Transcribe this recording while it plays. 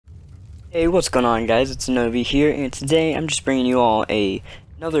Hey, what's going on, guys? It's Novi here, and today I'm just bringing you all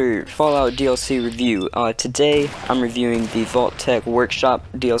another Fallout DLC review. Today I'm reviewing the Vault-Tec Workshop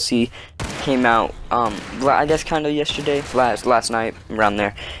DLC. Came out, I guess kind of yesterday, last night, around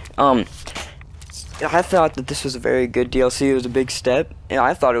there. I thought that this was a very good DLC. It was a big step, and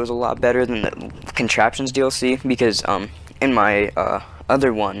I thought it was a lot better than the Contraptions DLC because, in my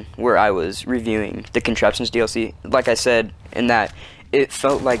other one where I was reviewing the Contraptions DLC, like I said in that, it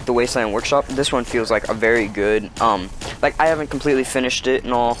felt like the Wasteland Workshop. This one feels like a very good, like I haven't completely finished it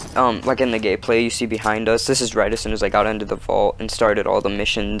and all, like in the gameplay you see behind us. This is right as soon as I got into the vault and started all the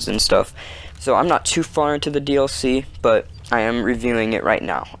missions and stuff. So I'm not too far into the DLC, but I am reviewing it right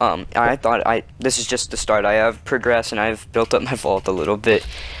now. I thought this is just the start. I have progressed and I've built up my vault a little bit.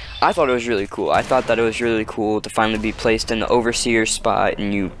 I thought it was really cool. I thought that it was really cool to finally be placed in the Overseer spot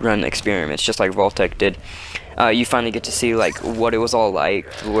and you run experiments just like Vault-Tec did. You finally get to see like what it was all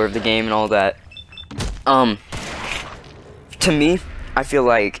like, the lore of the game and all that. To me, I feel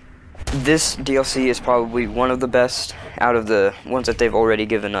like this DLC is probably one of the best out of the ones that they've already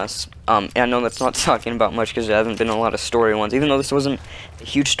given us. And I know that's not talking about much because there hasn't been a lot of story ones. Even though this wasn't a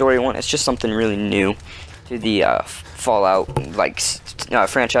huge story one, it's just something really new to the Fallout like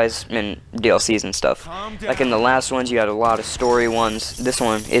franchise and DLCs and stuff. Like in the last ones, you had a lot of story ones. This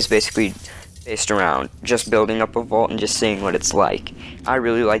one is basically based around just building up a vault and just seeing what it's like. I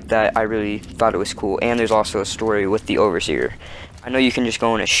really liked that. I really thought it was cool. And there's also a story with the Overseer. I know you can just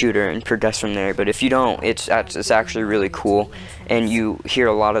go in a shooter and progress from there, but if you don't, it's actually really cool, and you hear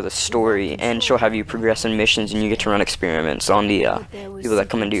a lot of the story, and she'll have you progress in missions, and you get to run experiments on the people that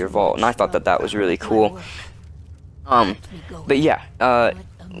come into your vault, and I thought that that was really cool. But yeah,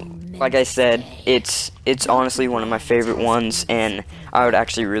 like I said, it's honestly one of my favorite ones, and I would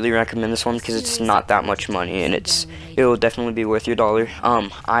actually really recommend this one because it's not that much money, and it will definitely be worth your dollar.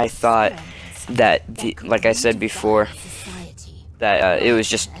 I thought that, like I said before, that it was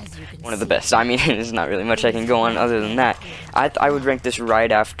just one of the best. I mean, there's not really much I can go on other than that. I would rank this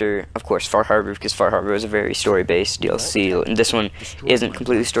right after, of course, Far Harbor, because Far Harbor is a very story-based DLC, and this one isn't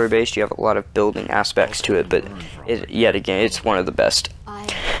completely story-based. You have a lot of building aspects to it, but yet again, it's one of the best.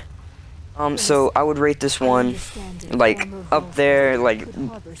 So I would rate this one, like, up there, like,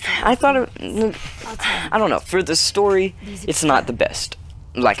 I thought I don't know, for the story, it's not the best,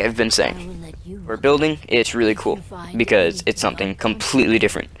 like I've been saying. For building, it's really cool, because it's something completely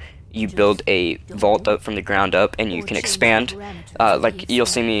different. You build a vault up from the ground up, and you can expand. Like, you'll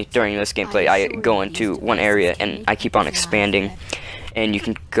see me during this gameplay, I go into one area, and I keep on expanding. And you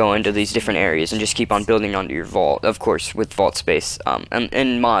can go into these different areas and just keep on building onto your vault, of course, with vault space.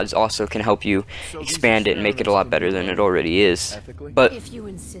 And mods also can help you expand it and make it a lot better than it already is. But,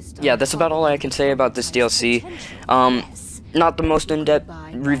 yeah, that's about all I can say about this DLC. Not the most in-depth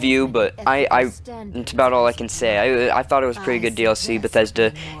review, but it's about all I can say. I thought it was a pretty good DLC.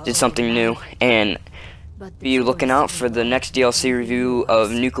 Bethesda did something new, and be looking out for the next DLC review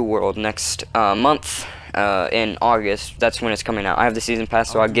of Nuka World next month. In August. That's when it's coming out. I have the season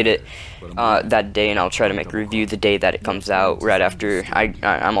pass, so I'll get it that day, and I'll try to make a review the day that it comes out, right after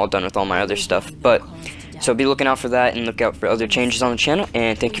I'm all done with all my other stuff. But so be looking out for that, and look out for other changes on the channel,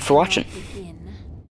 and thank you for watching.